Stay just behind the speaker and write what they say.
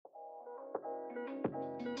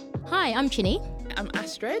Hi, I'm Chinny. I'm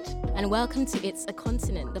Astrid. And welcome to It's a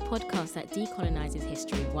Continent, the podcast that decolonizes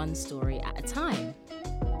history one story at a time.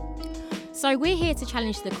 So we're here to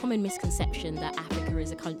challenge the common misconception that Africa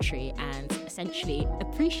is a country and essentially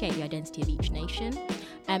appreciate the identity of each nation.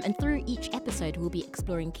 And through each episode, we'll be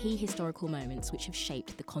exploring key historical moments which have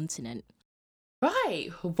shaped the continent. Right,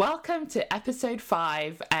 welcome to episode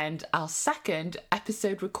 5 and our second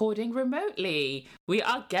episode recording remotely. We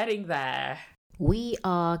are getting there. We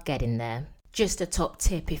are getting there. Just a top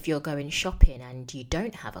tip if you're going shopping and you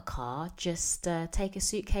don't have a car, just take a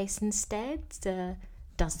suitcase instead.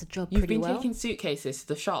 Does the job pretty well. You've been taking suitcases to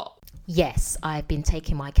the shop? Yes, I've been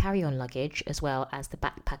taking my carry-on luggage as well as the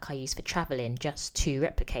backpack I use for travelling just to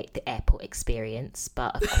replicate the airport experience.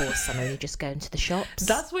 But of course, I'm only just going to the shops.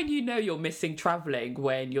 That's when you know you're missing travelling,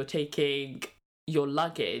 when you're taking your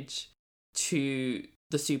luggage to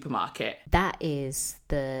the supermarket. That is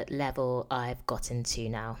the level I've gotten to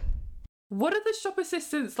now. What are the shop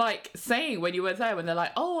assistants saying when you were there, when they're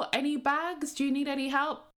like, oh, any bags? Do you need any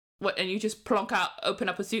help? What, and you just open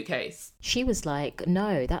up a suitcase? She was like,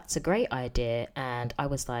 no, that's a great idea. And I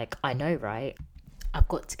was like, I know, right? I've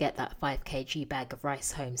got to get that 5 kg bag of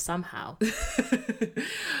rice home somehow.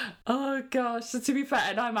 Oh gosh. So to be fair,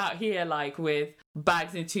 and I'm out here with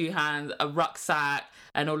bags in 2 hands, a rucksack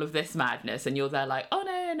and all of this madness, and you're there like, oh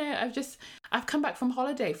no, I've come back from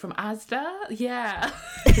holiday from Asda. Yeah.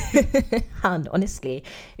 And honestly,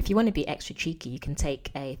 if you want to be extra cheeky, you can take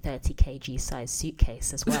a 30 kg size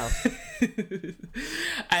suitcase as well.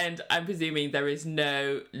 And I'm presuming there is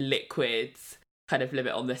no liquids kind of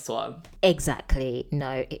limit on this one. Exactly.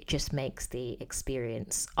 No, it just makes the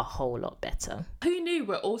experience a whole lot better. Who knew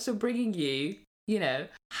we're also bringing you,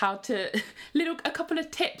 how to a couple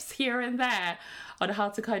of tips here and there on how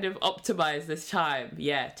to kind of optimize this time.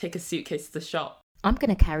 Yeah, take a suitcase to the shop. I'm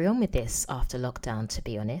going to carry on with this after lockdown, to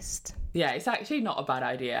be honest. Yeah, it's actually not a bad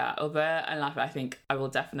idea, and I think I will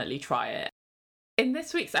definitely try it. In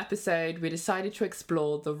this week's episode, we decided to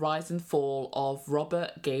explore the rise and fall of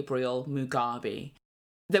Robert Gabriel Mugabe.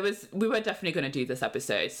 We were definitely going to do this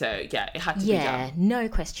episode, so yeah, it had to be done. Yeah, no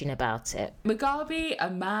question about it. Mugabe, a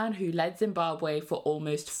man who led Zimbabwe for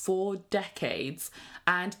almost 4 decades,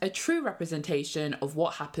 and a true representation of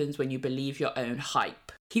what happens when you believe your own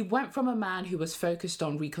hype. He went from a man who was focused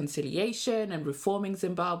on reconciliation and reforming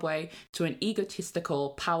Zimbabwe to an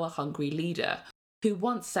egotistical, power-hungry leader who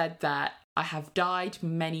once said that, I have died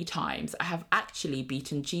many times. I have actually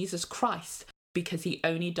beaten Jesus Christ because he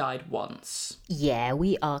only died once. Yeah,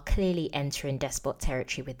 we are clearly entering despot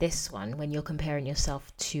territory with this one when you're comparing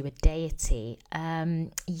yourself to a deity.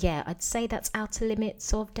 Yeah, I'd say that's outer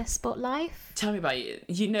limits of despot life. Tell me about it.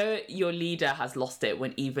 Your leader has lost it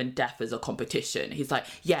when even death is a competition. He's like,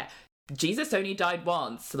 yeah, Jesus only died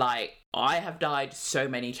once. I have died so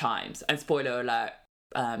many times. And spoiler alert,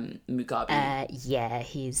 Mugabe. Yeah,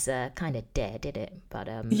 he's kind of dead, isn't it? But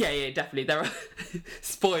yeah, definitely. There are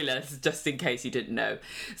spoilers just in case you didn't know.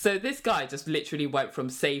 So this guy just literally went from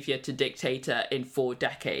savior to dictator in 4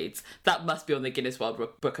 decades. That must be on the Guinness World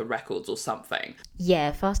Book of Records or something.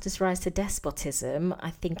 Yeah, fastest rise to despotism. I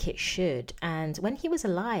think it should. And when he was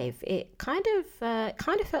alive, it kind of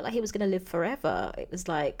felt like he was going to live forever. It was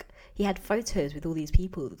like he had photos with all these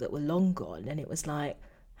people that were long gone, and it was like,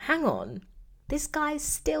 hang on. This guy's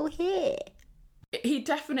still here. He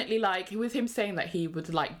definitely, with him saying that he would,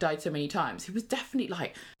 die so many times, he was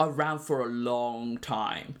definitely, around for a long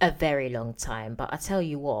time. A very long time. But I tell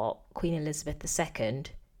you what, Queen Elizabeth II,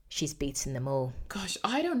 she's beaten them all. Gosh,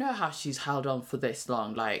 I don't know how she's held on for this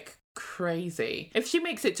long. Crazy. If she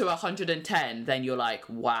makes it to 110, then you're like,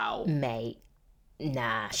 wow. Mate.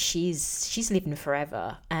 Nah, she's living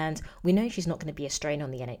forever. And we know she's not going to be a strain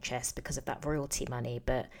on the NHS because of that royalty money,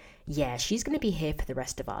 but yeah, she's going to be here for the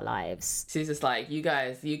rest of our lives. She's just like, you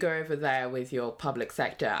guys, you go over there with your public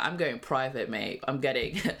sector. I'm going private, mate. I'm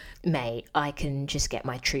getting... Mate, I can just get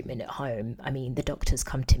my treatment at home. I mean, the doctors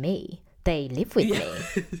come to me. They live with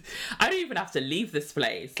me. I don't even have to leave this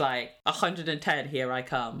place. 110, here I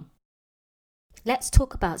come. Let's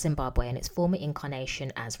talk about Zimbabwe and its former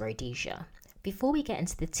incarnation as Rhodesia. Before we get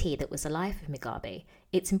into the tea that was the life of Mugabe,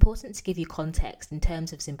 it's important to give you context in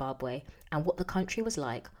terms of Zimbabwe and what the country was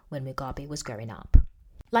like when Mugabe was growing up.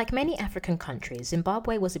 Like many African countries,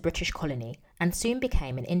 Zimbabwe was a British colony and soon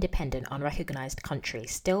became an independent, unrecognised country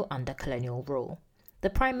still under colonial rule.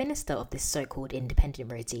 The Prime Minister of this so-called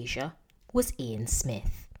independent Rhodesia was Ian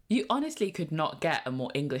Smith. You honestly could not get a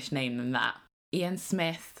more English name than that. Ian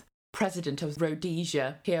Smith, president of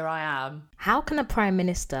Rhodesia. Here I am. How can a prime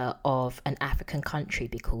minister of an African country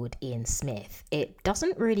be called Ian Smith? It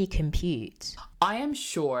doesn't really compute. I am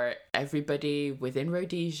sure everybody within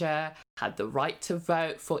Rhodesia had the right to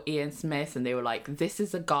vote for Ian Smith, and they were like, this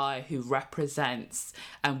is a guy who represents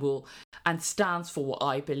and stands for what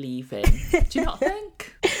I believe in. Do you not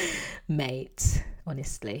think? Mate,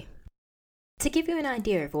 honestly. To give you an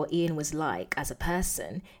idea of what Ian was like as a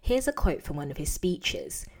person, here's a quote from one of his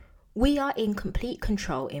speeches. "We are in complete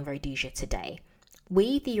control in Rhodesia today.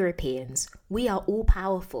 We, the Europeans, we are all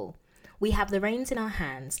powerful. We have the reins in our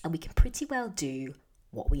hands and we can pretty well do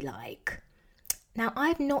what we like." Now,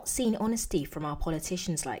 I've not seen honesty from our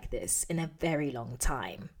politicians like this in a very long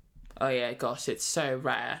time. Oh yeah, gosh, it's so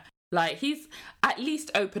rare. Like, he's at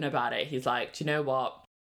least open about it. He's like, do you know what?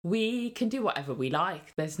 We can do whatever we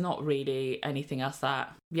like. There's not really anything else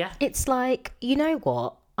that, yeah. It's like, you know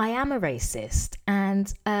what? I am a racist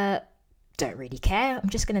and don't really care. I'm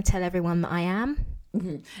just going to tell everyone that I am.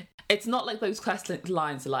 Mm-hmm. It's not like those classic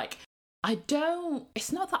lines like,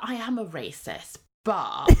 it's not that I am a racist,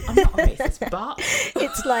 but I'm not a racist, but.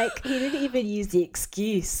 It's like he didn't even use the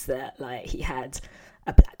excuse that like he had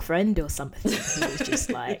a black friend or something. He was just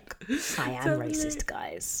like, I am racist,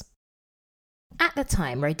 guys. At the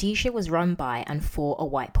time, Rhodesia was run by and for a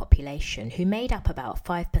white population who made up about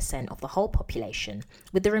 5% of the whole population,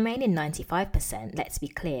 with the remaining 95%, let's be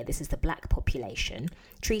clear, this is the black population,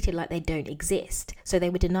 treated like they don't exist, so they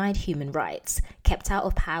were denied human rights, kept out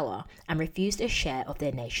of power, and refused a share of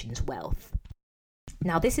their nation's wealth.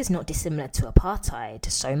 Now, this is not dissimilar to apartheid,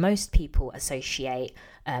 so most people associate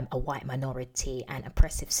a white minority and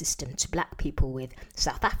oppressive system to black people with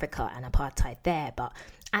South Africa and apartheid there, but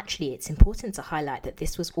actually it's important to highlight that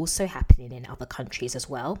this was also happening in other countries as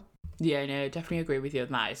well. Yeah, no, definitely agree with you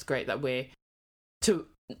on that. It's great that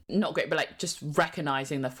not great, but like just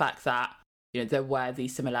recognising the fact that, you know, there were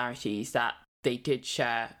these similarities that they did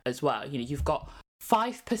share as well. You know, you've got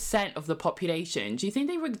 5% of the population. Do you think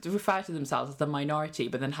they would refer to themselves as the minority,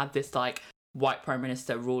 but then had this like white prime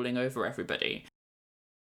minister ruling over everybody?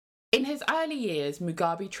 In his early years,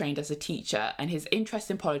 Mugabe trained as a teacher, and his interest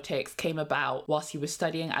in politics came about whilst he was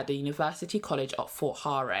studying at the University College at Fort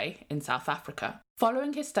Hare in South Africa.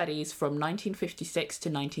 Following his studies from 1956 to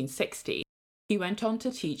 1960, he went on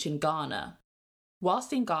to teach in Ghana.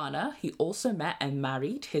 Whilst in Ghana, he also met and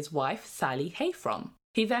married his wife, Sally Hayfrom.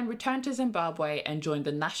 He then returned to Zimbabwe and joined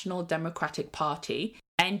the National Democratic Party,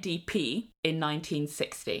 NDP, in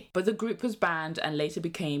 1960. But the group was banned and later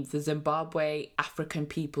became the Zimbabwe African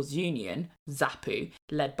People's Union, ZAPU,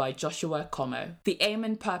 led by Joshua Komo. The aim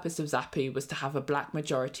and purpose of ZAPU was to have a black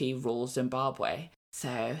majority rule Zimbabwe.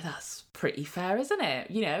 So that's pretty fair, isn't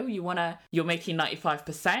it? You know, you're making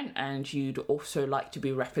 95% and you'd also like to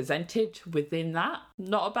be represented within that.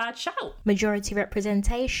 Not a bad shout. Majority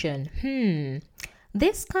representation.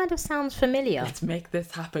 This kind of sounds familiar. Let's make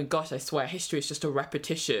this happen. Gosh, I swear, history is just a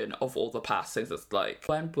repetition of all the past things. It's like,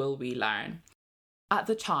 when will we learn? At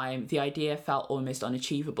the time, the idea felt almost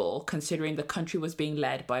unachievable, considering the country was being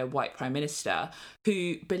led by a white prime minister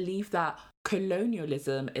who believed that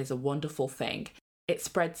colonialism is a wonderful thing. It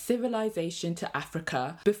spread civilization to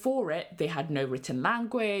Africa. Before it, they had no written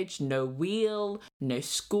language, no wheel, no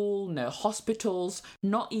school, no hospitals,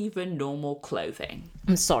 not even normal clothing.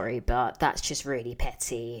 I'm sorry, but that's just really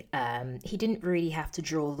petty. He didn't really have to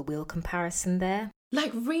draw the wheel comparison there.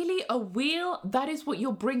 Like, really? A wheel? That is what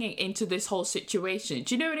you're bringing into this whole situation.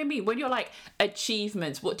 Do you know what I mean? When you're like,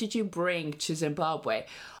 achievements, what did you bring to Zimbabwe?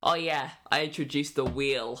 Oh yeah, I introduced the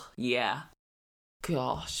wheel. Yeah.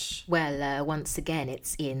 Gosh. Well, once again,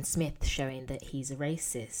 it's Ian Smith showing that he's a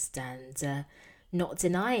racist and not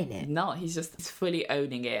denying it. No, he's fully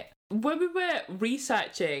owning it. When we were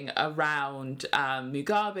researching around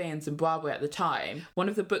Mugabe and Zimbabwe at the time, one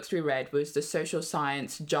of the books we read was The Social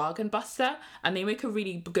Science Jargon Buster, and they make a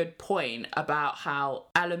really good point about how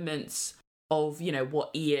elements of, you know,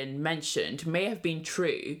 what Ian mentioned may have been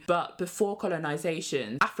true, but before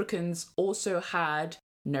colonization, Africans also had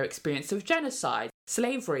no experience of genocide,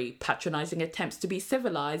 slavery, patronising attempts to be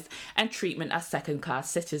civilised, and treatment as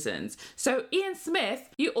second-class citizens. So, Ian Smith,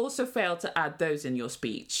 you also failed to add those in your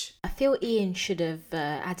speech. I feel Ian should have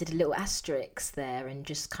added a little asterisk there and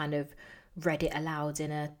just kind of read it aloud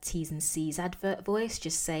in a T's and C's advert voice,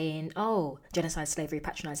 just saying, oh, genocide, slavery,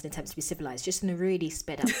 patronising attempts to be civilised, just in a really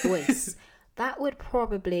sped-up voice. That would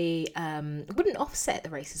probably, wouldn't offset the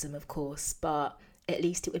racism, of course, but at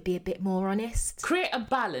least it would be a bit more honest. Create a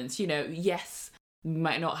balance, you know, yes, we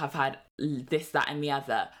might not have had this, that and the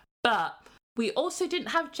other, but we also didn't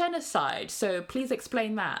have genocide, so please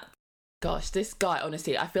explain that. Gosh, this guy,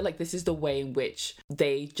 honestly, I feel like this is the way in which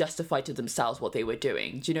they justified to themselves what they were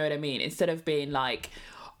doing. Do you know what I mean? Instead of being like,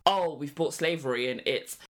 oh, we've bought slavery, and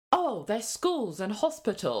it's, oh, there's schools and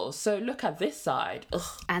hospitals, so look at this side. Ugh.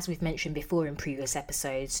 As we've mentioned before in previous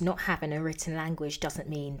episodes, not having a written language doesn't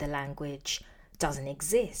mean the language doesn't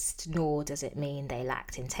exist, nor does it mean they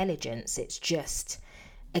lacked intelligence. It's just,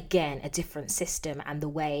 again, a different system, and the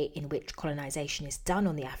way in which colonisation is done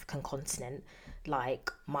on the African continent. Like,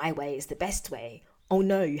 my way is the best way. Oh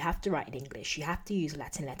no, you have to write in English, you have to use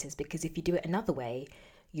Latin letters, because if you do it another way,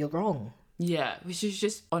 you're wrong. Yeah, which is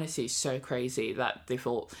just honestly so crazy that they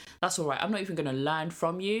thought, that's all right, I'm not even going to learn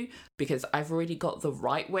from you because I've already got the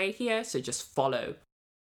right way here, so just follow.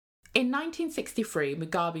 In 1963,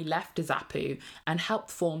 Mugabe left ZAPU and helped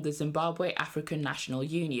form the Zimbabwe African National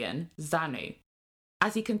Union, ZANU.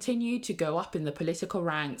 As he continued to go up in the political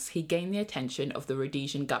ranks, he gained the attention of the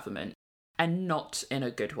Rhodesian government, and not in a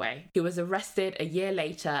good way. He was arrested a year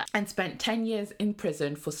later and spent 10 years in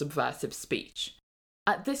prison for subversive speech.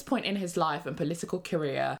 At this point in his life and political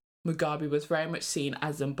career, Mugabe was very much seen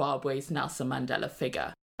as Zimbabwe's Nelson Mandela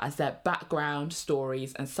figure, as their background,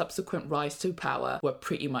 stories, and subsequent rise to power were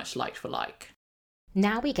pretty much like for like.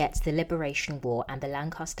 Now we get to the Liberation War and the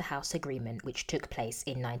Lancaster House Agreement, which took place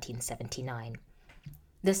in 1979.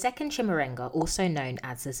 The Second Chimurenga, also known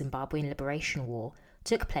as the Zimbabwean Liberation War,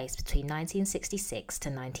 took place between 1966 to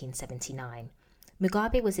 1979.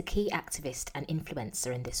 Mugabe was a key activist and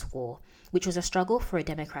influencer in this war, which was a struggle for a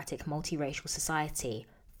democratic multiracial society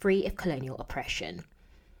free of colonial oppression.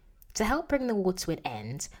 To help bring the war to an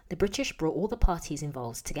end, the British brought all the parties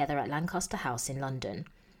involved together at Lancaster House in London.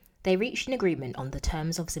 They reached an agreement on the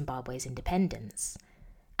terms of Zimbabwe's independence.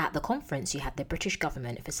 At the conference, you had the British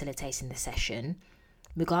government facilitating the session,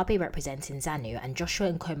 Mugabe representing ZANU and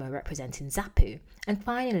Joshua Nkomo representing ZAPU, and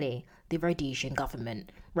finally, the Rhodesian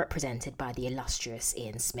government, represented by the illustrious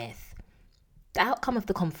Ian Smith. The outcome of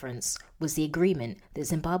the conference was the agreement that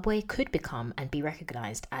Zimbabwe could become and be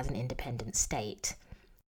recognised as an independent state.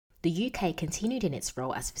 The UK continued in its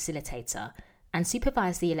role as facilitator and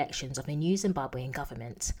supervised the elections of a new Zimbabwean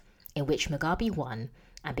government, in which Mugabe won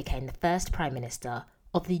and became the first Prime Minister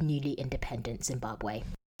of the newly independent Zimbabwe.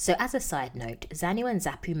 So as a side note, ZANU and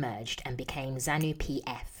ZAPU merged and became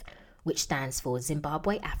ZANU-PF, which stands for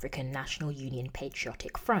Zimbabwe African National Union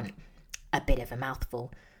Patriotic Front, a bit of a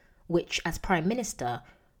mouthful, which as Prime Minister,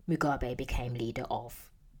 Mugabe became leader of.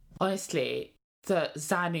 Honestly, the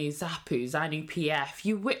ZANU, ZAPU,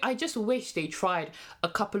 ZANU-PF, I just wish they tried a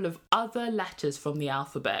couple of other letters from the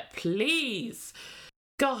alphabet, please.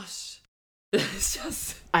 Gosh, it's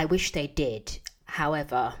just... I wish they did.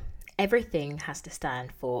 However, everything has to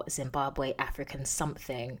stand for Zimbabwe African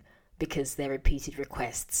something because their repeated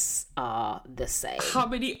requests are the same. How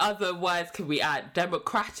many other words can we add?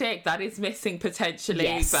 Democratic, that is missing potentially,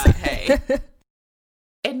 yes. But hey.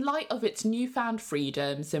 In light of its newfound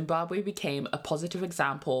freedom, Zimbabwe became a positive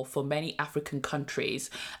example for many African countries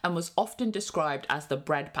and was often described as the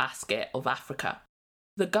breadbasket of Africa.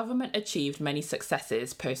 The government achieved many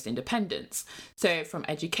successes post-independence. So from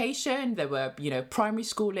education, there were, primary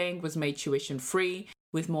schooling was made tuition free,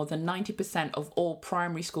 with more than 90% of all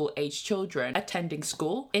primary school aged children attending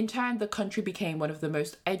school. In turn, the country became one of the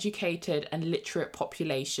most educated and literate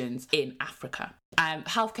populations in Africa.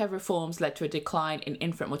 Healthcare reforms led to a decline in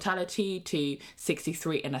infant mortality to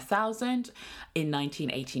 63 in 1,000 in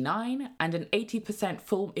 1989 and an 80%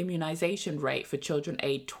 full immunisation rate for children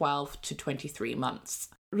aged 12 to 23 months.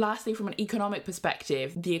 Lastly, from an economic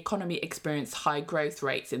perspective, the economy experienced high growth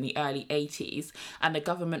rates in the early 80s, and the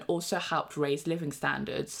government also helped raise living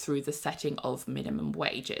standards through the setting of minimum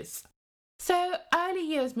wages. So, early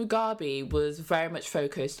years Mugabe was very much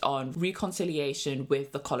focused on reconciliation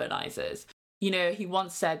with the colonisers. He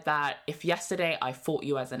once said that if yesterday I fought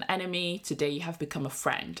you as an enemy, today you have become a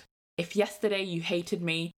friend. If yesterday you hated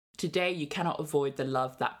me, today you cannot avoid the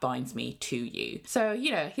love that binds me to you. So,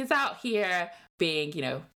 he's out here being,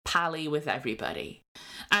 pally with everybody.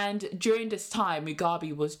 And during this time,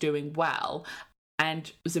 Mugabe was doing well,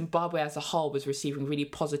 and Zimbabwe as a whole was receiving really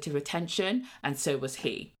positive attention, and so was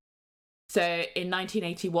he. So in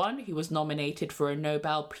 1981, he was nominated for a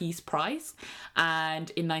Nobel Peace Prize, and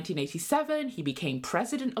in 1987, he became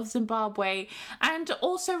president of Zimbabwe and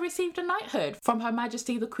also received a knighthood from Her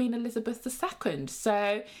Majesty the Queen Elizabeth II.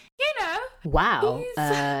 So, Wow.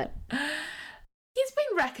 He's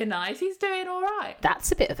been recognised. He's doing all right.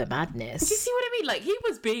 That's a bit of a madness. Do you see what I mean? Like, he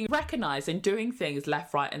was being recognised and doing things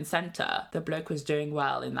left, right and centre. The bloke was doing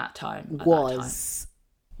well in that time. Was.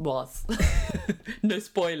 No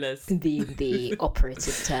spoilers. The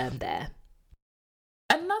operative term there.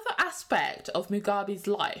 Another aspect aspect of Mugabe's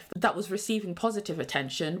life that was receiving positive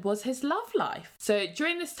attention was his love life. So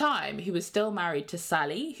during this time, he was still married to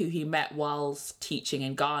Sally, who he met whilst teaching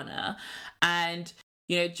in Ghana. And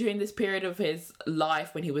during this period of his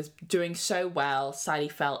life when he was doing so well, Sally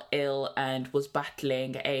fell ill and was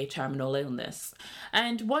battling a terminal illness.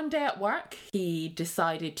 And one day at work, he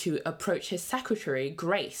decided to approach his secretary,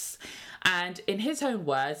 Grace. And in his own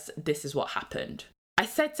words, this is what happened. I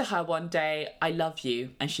said to her one day, "I love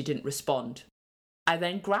you," and she didn't respond. I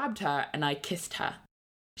then grabbed her and I kissed her.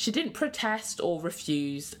 She didn't protest or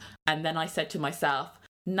refuse. And then I said to myself,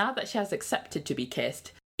 now that she has accepted to be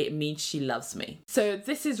kissed, it means she loves me. So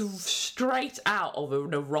this is straight out of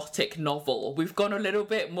an erotic novel. We've gone a little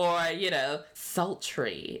bit more,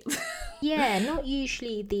 sultry. Yeah, not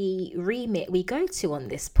usually the remit we go to on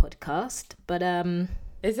this podcast, but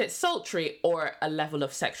Is it sultry or a level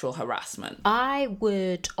of sexual harassment? I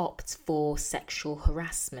would opt for sexual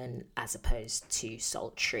harassment as opposed to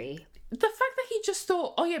sultry. The fact that he just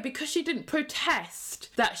thought, oh yeah, because she didn't protest,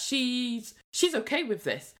 that she's okay with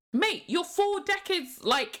this. Mate, you're 4 decades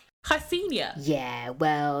like her senior. Yeah,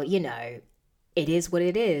 well, it is what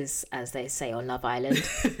it is, as they say on Love Island.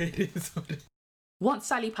 It is what it is. Once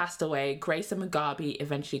Sally passed away, Grace and Mugabe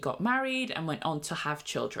eventually got married and went on to have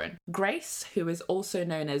children. Grace, who is also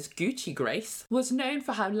known as Gucci Grace, was known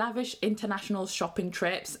for her lavish international shopping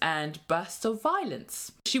trips and bursts of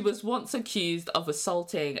violence. She was once accused of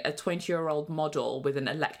assaulting a 20-year-old model with an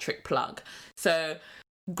electric plug. So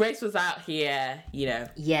Grace was out here,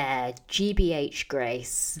 Yeah, GBH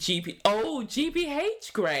Grace.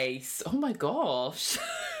 GBH Grace. Oh my gosh.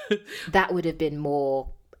 That would have been more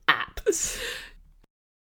apt.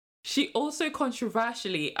 She also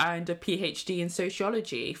controversially earned a PhD in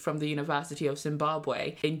sociology from the University of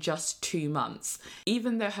Zimbabwe in just 2 months,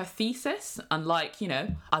 even though her thesis, unlike,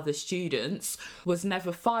 other students, was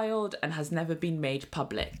never filed and has never been made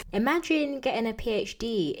public. Imagine getting a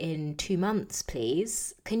PhD in 2 months,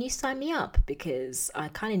 please. Can you sign me up? Because I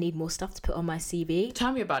kind of need more stuff to put on my CV.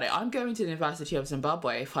 Tell me about it. I'm going to the University of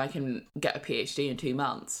Zimbabwe if I can get a PhD in 2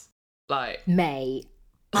 months. Mate,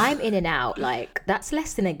 I'm in and out, that's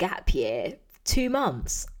less than a gap year, 2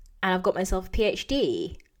 months, and I've got myself a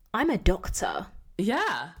PhD. I'm a doctor.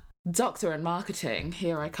 Yeah, doctor in marketing,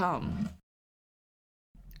 here I come.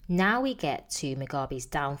 Now we get to Mugabe's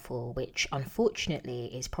downfall, which unfortunately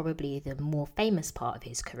is probably the more famous part of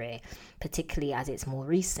his career, particularly as it's more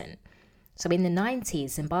recent. So in the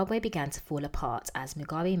 90s, Zimbabwe began to fall apart as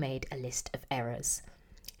Mugabe made a list of errors.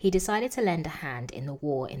 He decided to lend a hand in the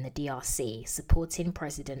war in the DRC, supporting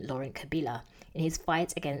President Laurent Kabila in his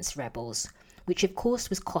fight against rebels, which of course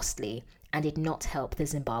was costly and did not help the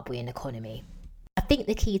Zimbabwean economy. I think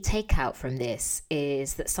the key takeout from this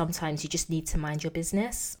is that sometimes you just need to mind your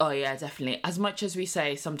business. Oh yeah, definitely. As much as we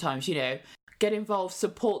say sometimes, get involved,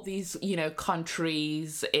 support these,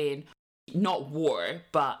 countries in not war,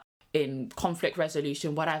 but in conflict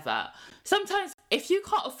resolution, whatever. Sometimes if you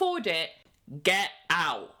can't afford it, get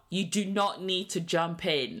out. You do not need to jump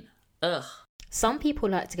in. Ugh. Some people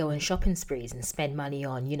like to go on shopping sprees and spend money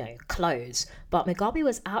on, clothes, but Mugabe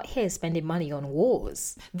was out here spending money on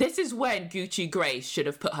wars. This is when Gucci Grace should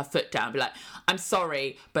have put her foot down and be like, I'm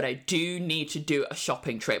sorry, but I do need to do a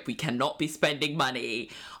shopping trip. We cannot be spending money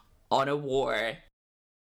on a war.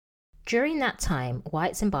 During that time,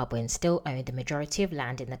 white Zimbabweans still owned the majority of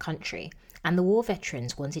land in the country, and the war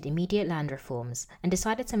veterans wanted immediate land reforms and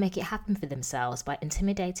decided to make it happen for themselves by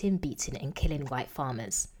intimidating, beating and killing white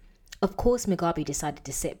farmers. Of course, Mugabe decided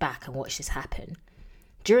to sit back and watch this happen.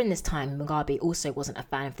 During this time, Mugabe also wasn't a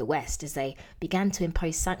fan of the West as they began to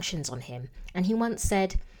impose sanctions on him, and he once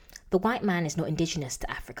said, "The white man is not indigenous to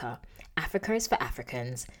Africa. Africa is for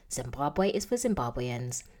Africans, Zimbabwe is for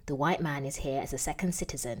Zimbabweans, the white man is here as a second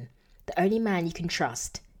citizen. The only man you can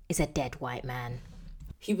trust is a dead white man."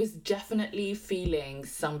 He was definitely feeling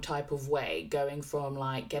some type of way, going from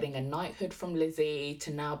getting a knighthood from Lizzie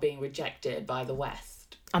to now being rejected by the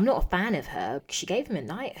West. I'm not a fan of her. She gave him a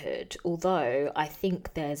knighthood, although I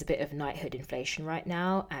think there's a bit of knighthood inflation right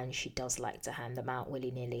now, and she does like to hand them out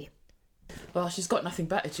willy-nilly. Well, she's got nothing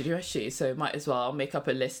better to do, has she? So might as well make up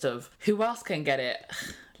a list of who else can get it.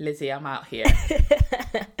 Lizzie, I'm out here.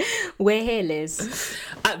 We're here, Liz.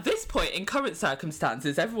 At this point, in current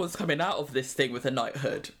circumstances, everyone's coming out of this thing with a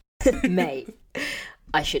knighthood. Mate,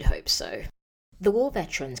 I should hope so. The war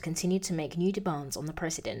veterans continued to make new demands on the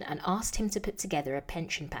president and asked him to put together a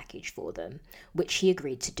pension package for them, which he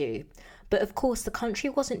agreed to do. But of course, the country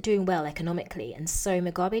wasn't doing well economically, and so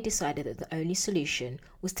Mugabe decided that the only solution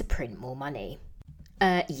was to print more money.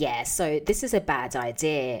 Yeah, so this is a bad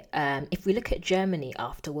idea. If we look at Germany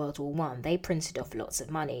after World War One, they printed off lots of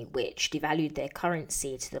money, which devalued their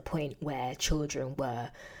currency to the point where children were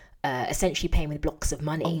essentially paying with blocks of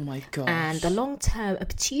money. Oh my gosh. And the long-term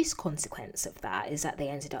obtuse consequence of that is that they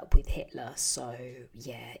ended up with Hitler. So,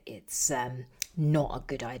 yeah, it's not a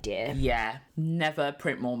good idea. Yeah, never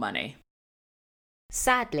print more money.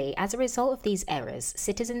 Sadly, as a result of these errors,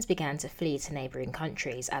 citizens began to flee to neighbouring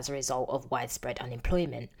countries as a result of widespread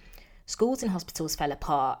unemployment. Schools and hospitals fell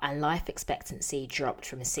apart and life expectancy dropped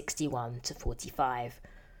from 61 to 45.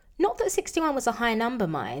 Not that 61 was a high number,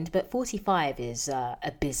 mind, but 45 is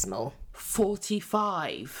abysmal.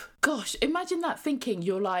 45. Gosh, imagine that thinking.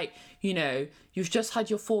 You're like, you've just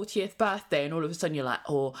had your 40th birthday and all of a sudden you're like,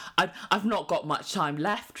 oh, I've not got much time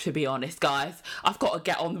left, to be honest, guys. I've got to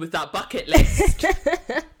get on with that bucket list.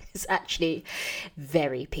 It's actually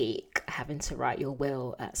very peak, having to write your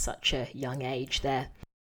will at such a young age there.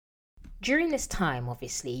 During this time,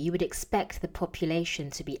 obviously, you would expect the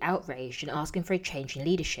population to be outraged and asking for a change in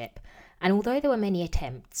leadership. And although there were many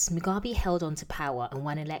attempts, Mugabe held on to power and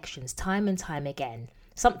won elections time and time again,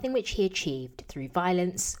 something which he achieved through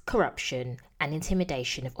violence, corruption, and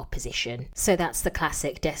intimidation of opposition. So that's the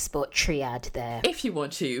classic despot triad there. If you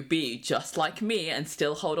want to be just like me and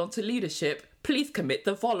still hold on to leadership, please commit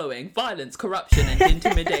the following: violence, corruption, and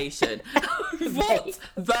intimidation. What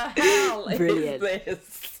the hell Brilliant. is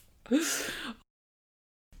this?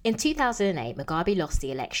 In 2008, Mugabe lost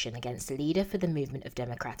the election against the leader for the Movement of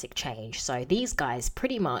Democratic Change. So these guys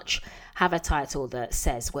pretty much have a title that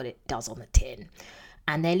says what it does on the tin.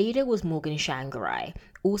 And their leader was Morgan Tsvangirai.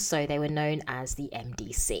 Also, they were known as the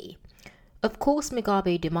MDC. Of course,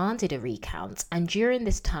 Mugabe demanded a recount, and during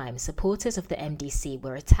this time, supporters of the MDC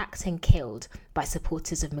were attacked and killed by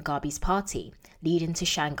supporters of Mugabe's party, leading to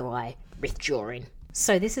Tsvangirai withdrawing.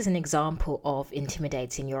 So this is an example of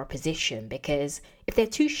intimidating your opposition, because if they're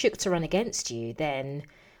too shook to run against you, then,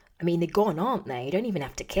 they're gone, aren't they? You don't even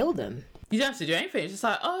have to kill them. You don't have to do anything. It's just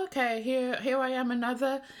like, oh, okay, here I am,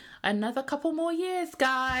 another couple more years,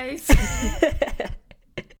 guys.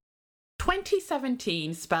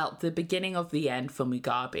 2017 spelt the beginning of the end for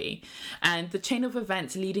Mugabe, and the chain of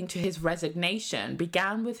events leading to his resignation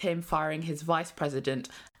began with him firing his vice president,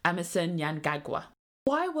 Emmerson Mnangagwa.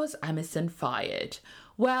 Why was Emmerson fired?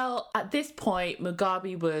 Well, at this point,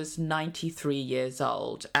 Mugabe was 93 years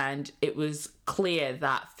old, and it was clear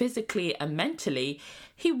that physically and mentally,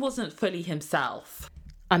 he wasn't fully himself.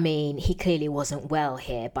 He clearly wasn't well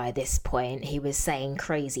here by this point. He was saying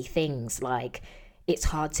crazy things like, it's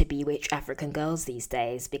hard to bewitch African girls these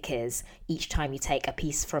days because each time you take a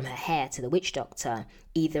piece from her hair to the witch doctor,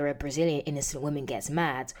 either a Brazilian innocent woman gets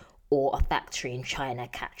mad or a factory in China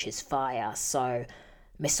catches fire. So,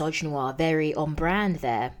 misogynoir, very on brand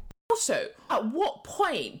there. Also, at what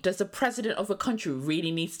point does the president of a country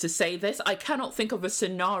really needs to say this? I cannot think of a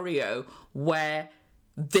scenario where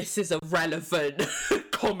this is a relevant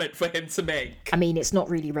comment for him to make. It's not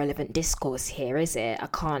really relevant discourse here, is it? I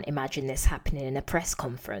can't imagine this happening in a press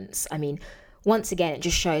conference. Once again, it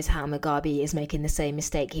just shows how Mugabe is making the same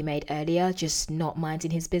mistake he made earlier, just not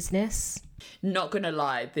minding his business. Not gonna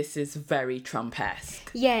lie, this is very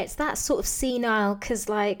Trump-esque. Yeah, it's that sort of senile, because,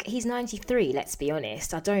 he's 93, let's be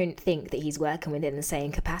honest. I don't think that he's working within the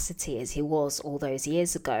same capacity as he was all those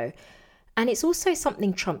years ago. And it's also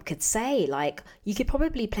something Trump could say. You could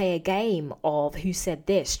probably play a game of who said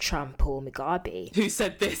this, Trump or Mugabe. Who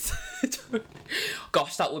said this?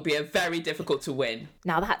 Gosh, that would be a very difficult to win.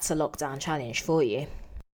 Now that's a lockdown challenge for you.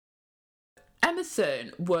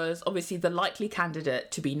 Emmerson was obviously the likely candidate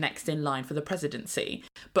to be next in line for the presidency,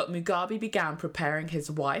 but Mugabe began preparing his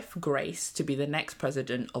wife, Grace, to be the next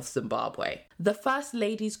president of Zimbabwe. The First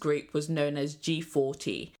Ladies group was known as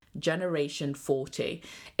G40, Generation 40.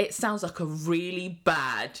 It sounds like a really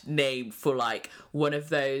bad name for one of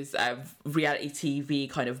those reality TV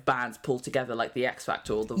kind of bands pulled together, like the X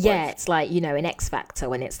Factor or the Voice. Yeah, it's like, in X Factor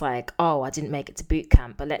when it's like, oh, I didn't make it to boot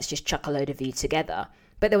camp, but let's just chuck a load of you together.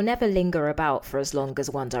 But they'll never linger about for as long as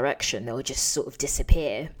One Direction. They'll just sort of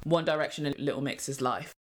disappear. One Direction and Little Mix's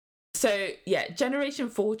life. So, yeah, Generation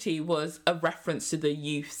 40 was a reference to the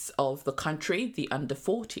youths of the country, the under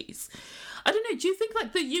 40s. I don't know, do you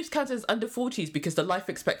think the youth count as under 40s because the life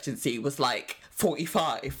expectancy was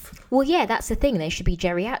 45. Well, yeah, that's the thing. They should be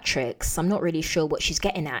geriatrics. I'm not really sure what she's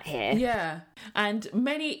getting at here. Yeah. And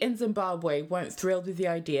many in Zimbabwe weren't thrilled with the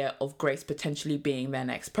idea of Grace potentially being their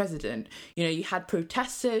next president. You know, you had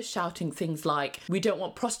protesters shouting things like, we don't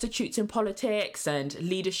want prostitutes in politics and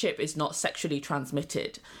leadership is not sexually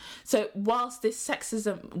transmitted. So whilst this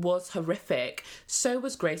sexism was horrific, so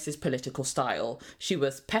was Grace's political style. She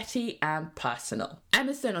was petty and personal.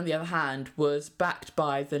 Emmerson, on the other hand, was backed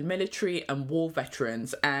by the military and war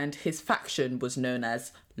veterans, and his faction was known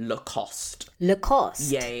as Lacoste.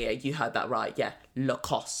 Lacoste? Yeah, you heard that right. Yeah,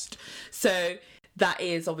 Lacoste. So that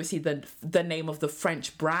is obviously the name of the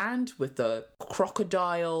French brand with the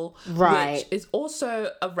crocodile, right, which is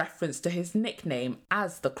also a reference to his nickname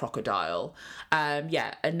as the crocodile.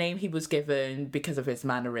 Yeah, a name he was given because of his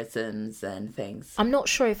mannerisms and things. I'm not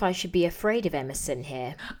sure if I should be afraid of Emmerson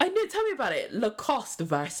here. I know, tell me about it. Lacoste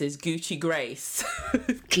versus Gucci Grace.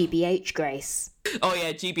 GBH Grace. Oh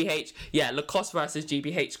yeah, GBH. Yeah, Lacoste versus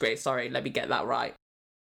GBH Grace. Sorry, let me get that right.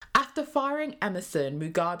 After firing Emmerson,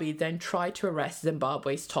 Mugabe then tried to arrest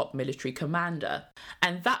Zimbabwe's top military commander.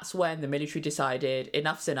 And that's when the military decided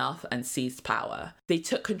enough's enough and seized power. They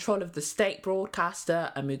took control of the state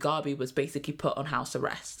broadcaster and Mugabe was basically put on house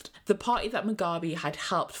arrest. The party that Mugabe had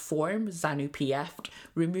helped form, ZANU-PF,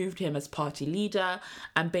 removed him as party leader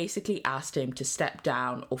and basically asked him to step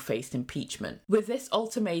down or face impeachment. With this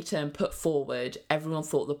ultimatum put forward, everyone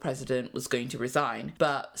thought the president was going to resign.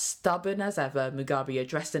 But stubborn as ever, Mugabe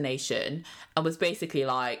addressed the nation and was basically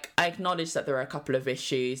like, I acknowledge that there are a couple of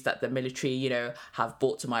issues that the military, have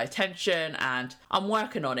brought to my attention and I'm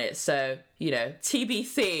working on it. So,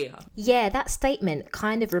 TBC. Yeah, that statement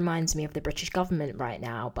kind of reminds me of the British government right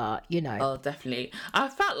now, but Oh, definitely. I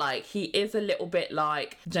felt like he is a little bit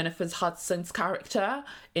like Jennifer Hudson's character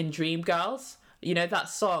in Dreamgirls. You know, that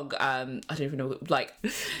song, I don't even know,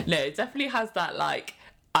 no, it definitely has that,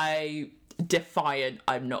 defiant,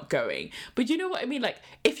 I'm not going. But you know what I mean? Like,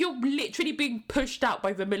 if you're literally being pushed out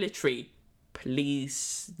by the military,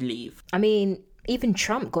 please leave. I mean, even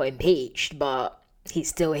Trump got impeached, but he's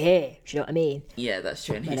still here. Do you know what I mean? Yeah, that's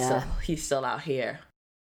true. And he's still out here.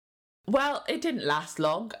 Well, it didn't last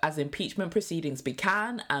long as impeachment proceedings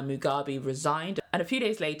began and Mugabe resigned. And a few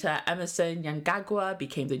days later, Emmerson Mnangagwa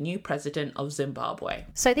became the new president of Zimbabwe.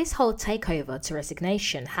 So this whole takeover to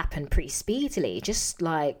resignation happened pretty speedily, just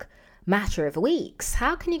matter of weeks.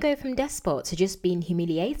 How can you go from despot to just being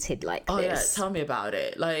humiliated like this? Oh yeah, tell me about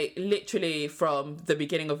it. Literally from the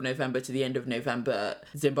beginning of November to the end of November,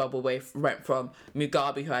 Zimbabwe went from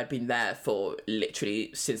Mugabe, who had been there for literally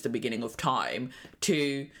since the beginning of time,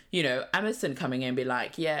 to, Emmerson coming in and be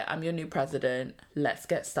like, yeah, I'm your new president, let's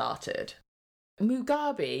get started.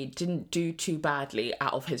 Mugabe didn't do too badly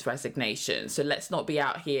out of his resignation, so let's not be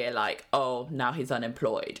out here like, oh, now he's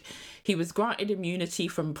unemployed. He was granted immunity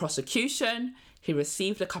from prosecution, he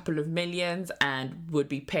received a couple of millions and would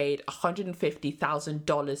be paid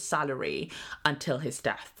 $150,000 salary until his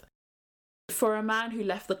death. For a man who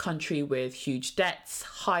left the country with huge debts,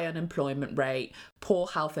 high unemployment rate, poor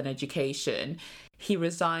health and education, he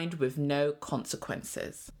resigned with no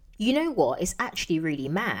consequences. You know what? It's actually really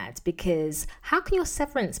mad because how can your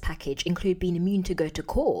severance package include being immune to go to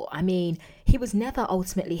court? I mean, he was never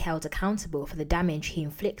ultimately held accountable for the damage he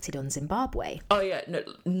inflicted on Zimbabwe. Oh yeah,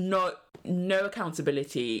 no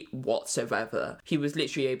accountability whatsoever. He was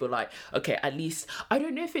literally able okay, at least, I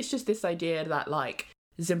don't know if it's just this idea that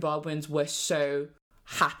Zimbabweans were so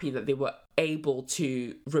happy that they were able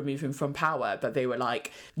to remove him from power that they were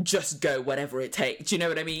just go whatever it takes. Do you know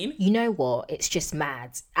what I mean? You know what? It's just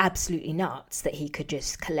mad, absolutely nuts that he could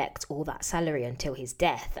just collect all that salary until his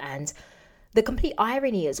death. And the complete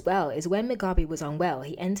irony as well is when Mugabe was unwell,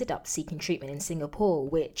 he ended up seeking treatment in Singapore,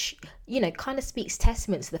 which, kind of speaks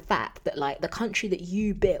testament to the fact that the country that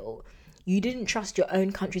you built, you didn't trust your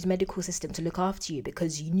own country's medical system to look after you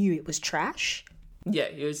because you knew it was trash. Yeah,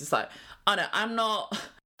 he was just oh no, I'm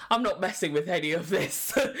not messing with any of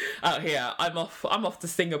this out here. I'm off to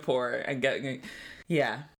Singapore and getting,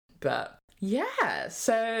 yeah. But yeah,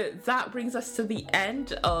 so that brings us to the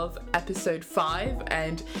end of episode 5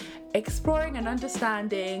 and exploring and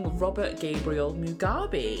understanding Robert Gabriel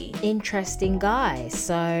Mugabe. Interesting guy.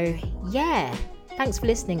 So yeah. Thanks for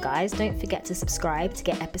listening, guys. Don't forget to subscribe to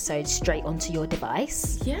get episodes straight onto your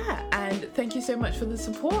device. Yeah, and thank you so much for the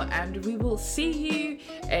support. And we will see you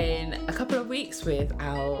in a couple of weeks with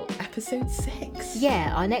our episode 6.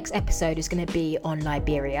 Yeah, our next episode is going to be on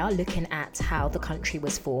Liberia, looking at how the country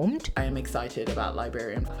was formed. I am excited about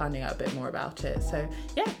Liberia and finding out a bit more about it. So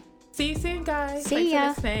yeah, see you soon, guys. See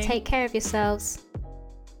ya. Thanks for listening. Take care of yourselves.